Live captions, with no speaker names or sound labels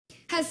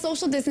Has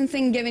social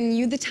distancing given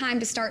you the time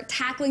to start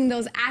tackling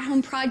those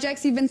at-home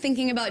projects you've been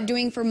thinking about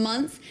doing for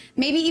months,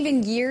 maybe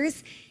even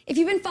years? If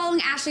you've been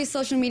following Ashley's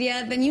social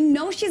media, then you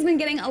know she's been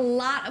getting a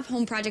lot of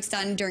home projects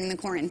done during the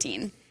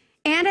quarantine.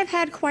 And I've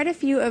had quite a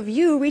few of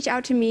you reach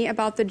out to me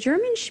about the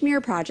German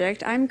schmear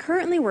project I'm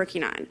currently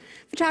working on.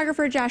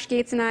 Photographer Josh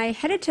Gates and I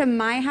headed to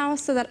my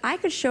house so that I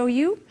could show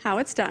you how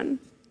it's done.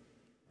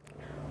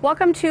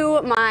 Welcome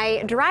to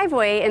my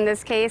driveway. In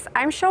this case,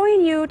 I'm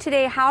showing you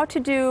today how to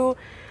do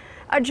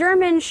a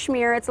German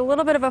schmear. It's a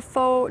little bit of a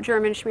faux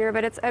German schmear,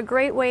 but it's a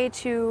great way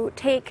to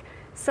take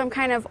some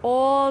kind of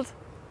old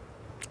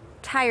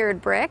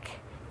tired brick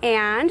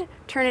and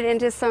turn it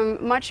into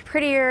some much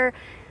prettier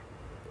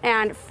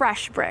and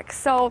fresh brick.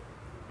 So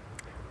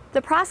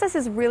the process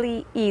is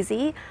really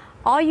easy.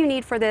 All you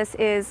need for this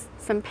is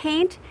some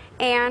paint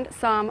and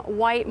some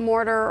white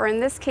mortar, or in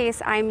this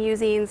case I'm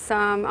using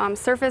some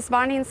surface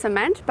bonding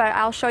cement, but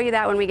I'll show you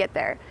that when we get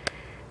there.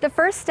 The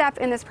first step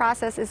in this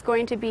process is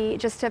going to be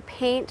just to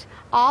paint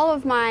all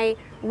of my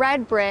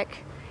red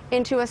brick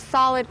into a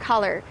solid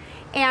color.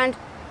 And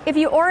if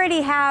you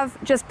already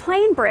have just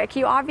plain brick,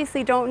 you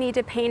obviously don't need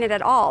to paint it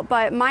at all.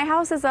 But my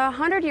house is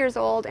 100 years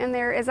old and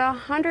there is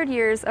 100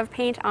 years of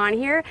paint on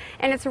here,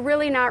 and it's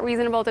really not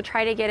reasonable to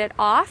try to get it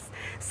off.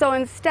 So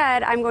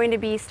instead, I'm going to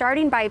be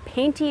starting by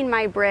painting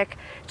my brick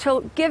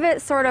to give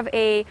it sort of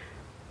a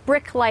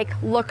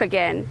brick-like look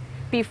again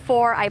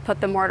before I put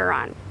the mortar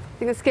on.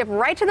 You can skip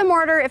right to the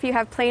mortar if you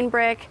have plain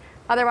brick.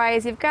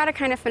 Otherwise, you've got to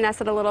kind of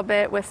finesse it a little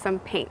bit with some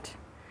paint.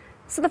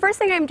 So the first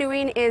thing I'm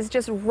doing is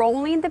just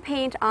rolling the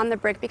paint on the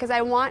brick because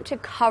I want to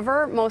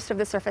cover most of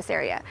the surface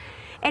area.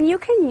 And you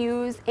can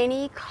use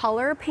any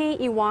color paint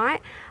you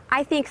want.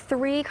 I think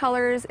 3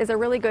 colors is a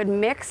really good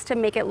mix to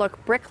make it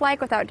look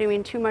brick-like without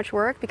doing too much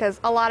work, because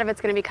a lot of it's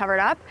going to be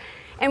covered up.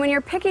 And when you're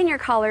picking your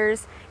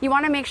colors, you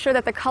want to make sure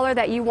that the color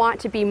that you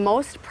want to be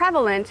most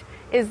prevalent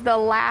is the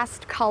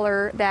last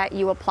color that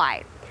you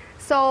apply.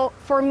 So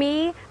for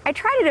me, I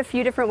tried it a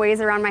few different ways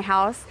around my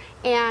house,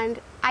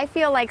 and I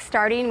feel like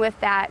starting with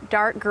that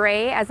dark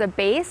gray as a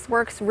base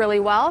works really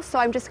well. So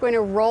I'm just going to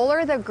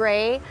roller the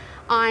gray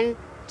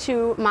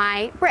onto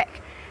my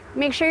brick.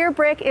 Make sure your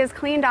brick is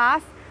cleaned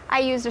off. I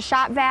used a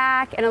shop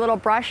vac and a little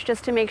brush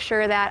just to make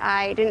sure that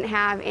I didn't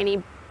have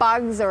any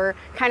bugs or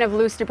kind of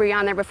loose debris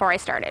on there before I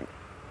started.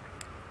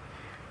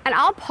 And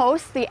I'll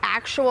post the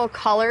actual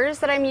colors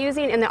that I'm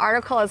using in the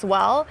article as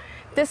well.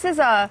 This is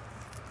a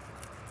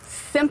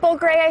simple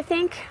gray, I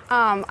think.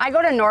 I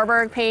go to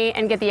Norberg Paint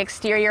and get the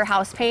exterior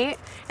house paint,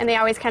 and they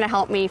always kind of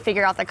help me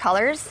figure out the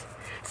colors.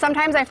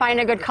 Sometimes I find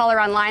a good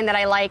color online that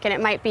I like, and it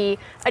might be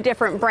a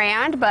different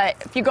brand, but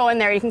if you go in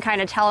there, you can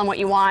kind of tell them what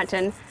you want,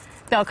 and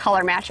they'll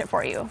color match it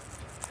for you.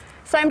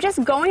 So I'm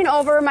just going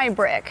over my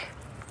brick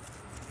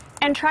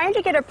and trying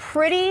to get a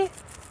pretty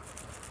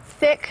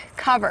thick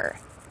cover.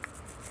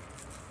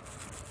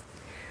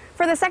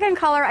 For the second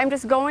color, I'm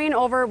just going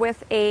over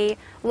with a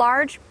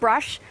large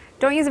brush.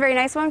 Don't use a very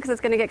nice one because it's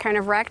going to get kind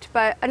of wrecked,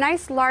 but a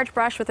nice large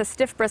brush with a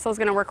stiff bristle is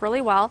going to work really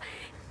well.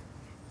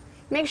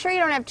 Make sure you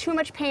don't have too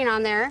much paint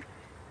on there,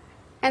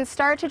 and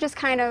start to just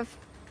kind of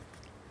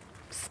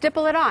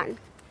stipple it on.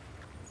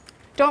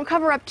 Don't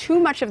cover up too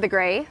much of the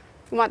gray.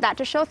 You want that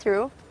to show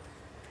through.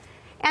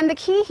 And the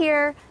key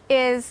here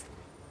is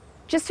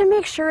just to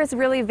make sure it's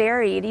really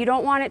varied. You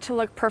don't want it to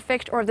look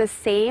perfect or the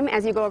same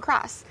as you go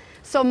across.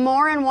 So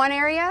more in one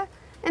area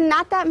and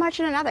not that much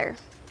in another.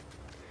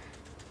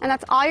 And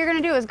that's all you're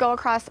going to do is go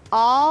across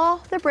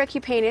all the brick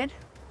you painted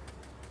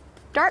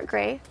dark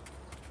gray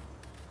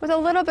with a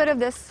little bit of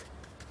this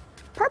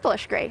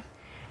purplish gray.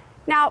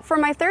 Now for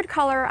my third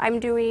color,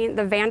 I'm doing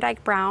the Van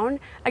Dyke brown.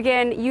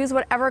 Again, use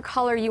whatever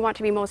color you want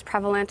to be most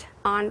prevalent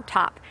on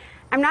top.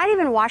 I'm not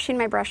even washing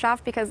my brush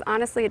off because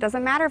honestly it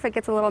doesn't matter if it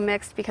gets a little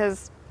mixed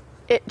because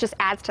it just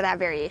adds to that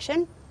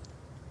variation.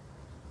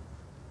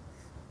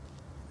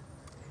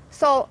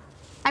 So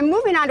I'm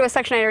moving on to a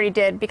section I already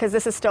did because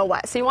this is still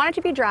wet. So you want it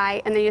to be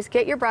dry, and then you just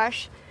get your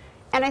brush,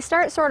 and I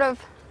start sort of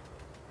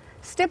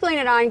stippling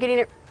it on, getting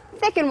it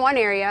thick in one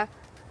area,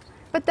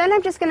 but then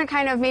I'm just going to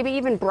kind of maybe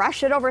even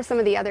brush it over some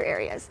of the other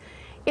areas.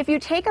 If you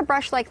take a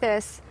brush like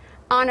this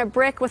on a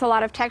brick with a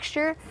lot of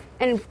texture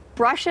and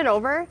brush it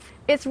over,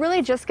 it's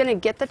really just going to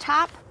get the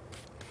top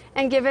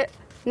and give it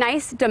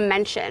nice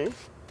dimension.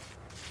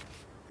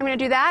 I'm going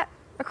to do that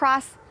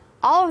across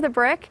all of the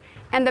brick,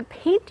 and the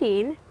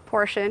painting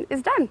portion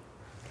is done.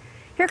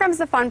 Here comes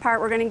the fun part.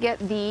 We're going to get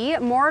the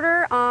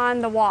mortar on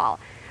the wall.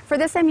 For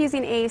this, I'm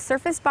using a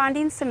surface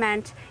bonding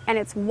cement, and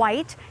it's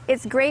white.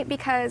 It's great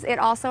because it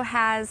also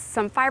has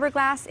some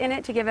fiberglass in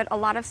it to give it a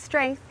lot of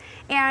strength.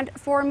 And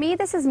for me,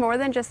 this is more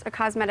than just a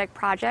cosmetic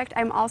project.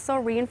 I'm also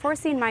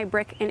reinforcing my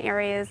brick in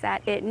areas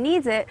that it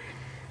needs it.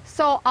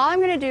 So all I'm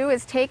going to do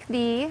is take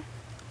the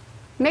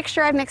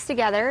mixture I've mixed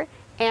together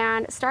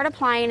and start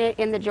applying it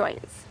in the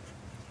joints.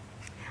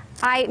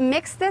 I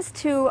mix this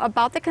to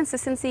about the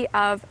consistency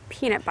of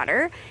peanut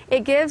butter.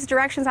 It gives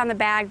directions on the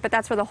bag, but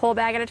that's for the whole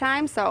bag at a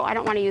time, so I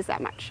don't want to use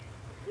that much.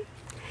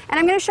 And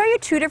I'm going to show you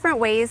 2 different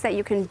ways that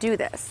you can do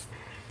this.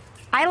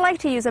 I like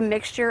to use a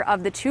mixture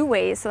of the two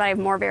ways so that I have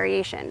more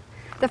variation.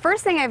 The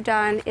first thing I've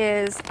done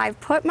is I've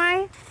put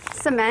my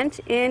cement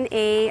in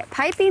a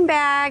piping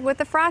bag with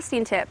the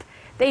frosting tip.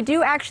 They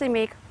do actually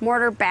make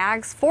mortar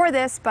bags for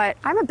this, but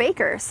I'm a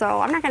baker,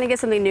 so I'm not going to get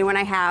something new when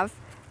I have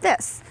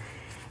this.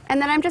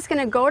 And then I'm just going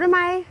to go to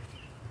my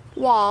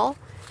wall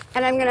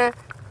and I'm going to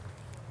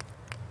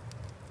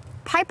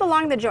pipe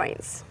along the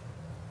joints.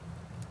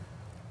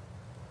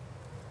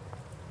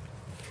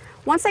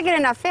 Once I get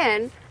enough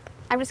in,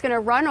 I'm just going to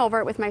run over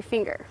it with my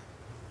finger.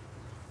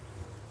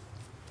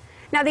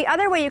 Now the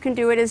other way you can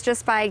do it is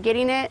just by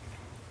getting it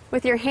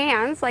with your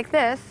hands like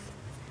this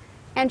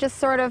and just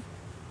sort of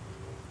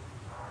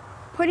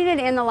putting it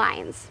in the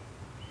lines.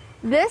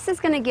 This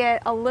is going to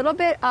get a little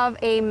bit of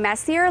a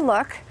messier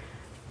look,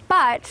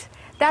 but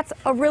that's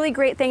a really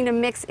great thing to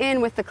mix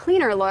in with the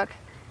cleaner look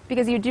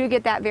because you do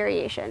get that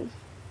variation.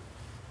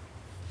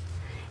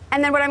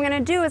 And then what I'm going to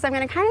do is I'm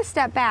going to kind of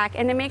step back,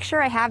 and to make sure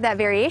I have that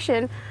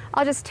variation,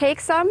 I'll just take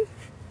some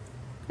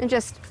and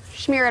just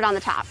smear it on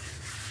the top.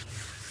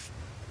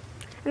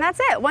 And that's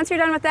it. Once you're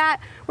done with that,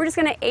 we're just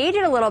going to age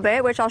it a little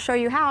bit, which I'll show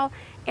you how,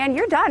 and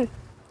you're done.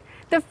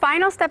 The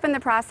final step in the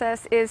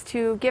process is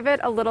to give it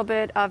a little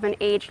bit of an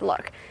aged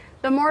look.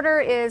 The mortar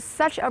is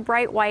such a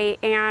bright white,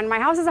 and my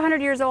house is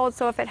 100 years old,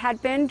 so if it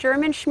had been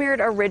German schmeared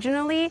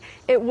originally,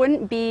 it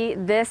wouldn't be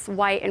this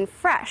white and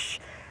fresh.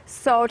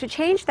 So to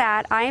change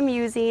that, I am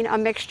using a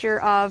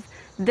mixture of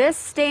this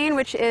stain,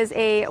 which is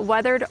a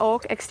weathered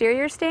oak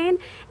exterior stain,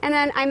 and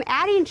then I'm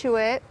adding to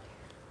it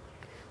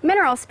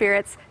mineral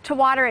spirits to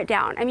water it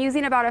down. I'm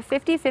using about a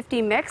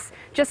 50-50 mix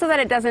just so that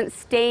it doesn't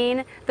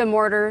stain the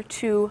mortar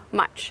too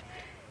much.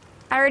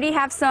 I already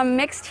have some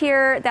mixed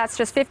here that's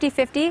just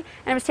 50-50, and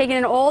I'm just taking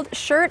an old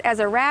shirt as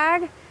a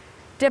rag,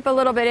 dip a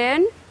little bit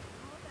in,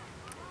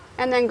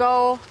 and then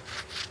go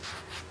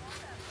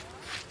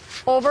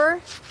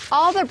over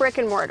all the brick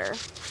and mortar.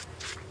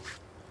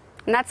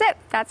 And that's it.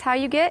 That's how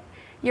you get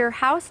your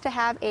house to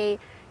have a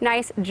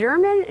nice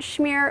German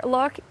schmear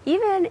look,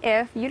 even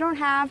if you don't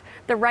have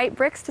the right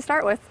bricks to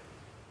start with.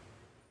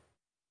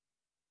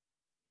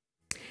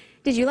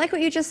 Did you like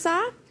what you just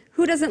saw?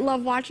 Who doesn't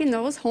love watching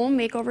those home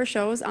makeover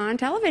shows on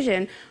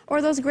television,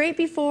 or those great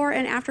before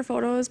and after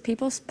photos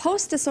people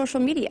post to social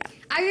media?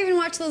 I even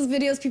watch those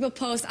videos people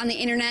post on the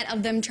internet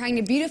of them trying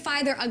to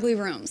beautify their ugly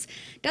rooms.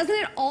 Doesn't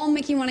it all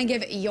make you want to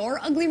give your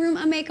ugly room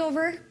a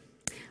makeover?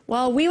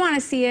 Well, we want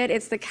to see it.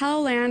 It's the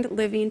KELOLAND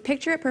Living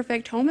Picture It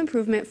Perfect Home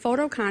Improvement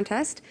Photo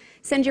Contest.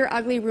 Send your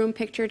ugly room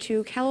picture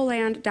to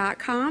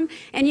KELOLAND.com,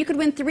 and you could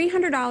win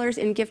 $300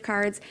 in gift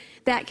cards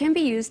that can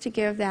be used to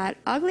give that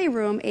ugly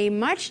room a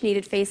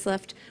much-needed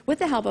facelift with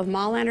the help of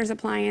Mallander's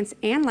Appliance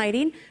and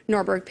Lighting,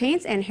 Norberg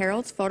Paints, and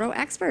Harold's Photo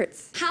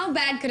Experts. How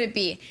bad could it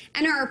be?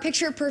 Enter our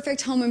Picture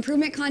Perfect Home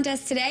Improvement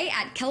Contest today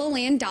at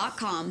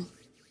KELOLAND.com.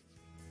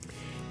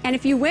 And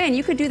if you win,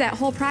 you could do that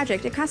whole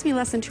project. It cost me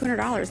less than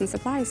 $200 in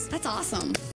supplies. That's awesome.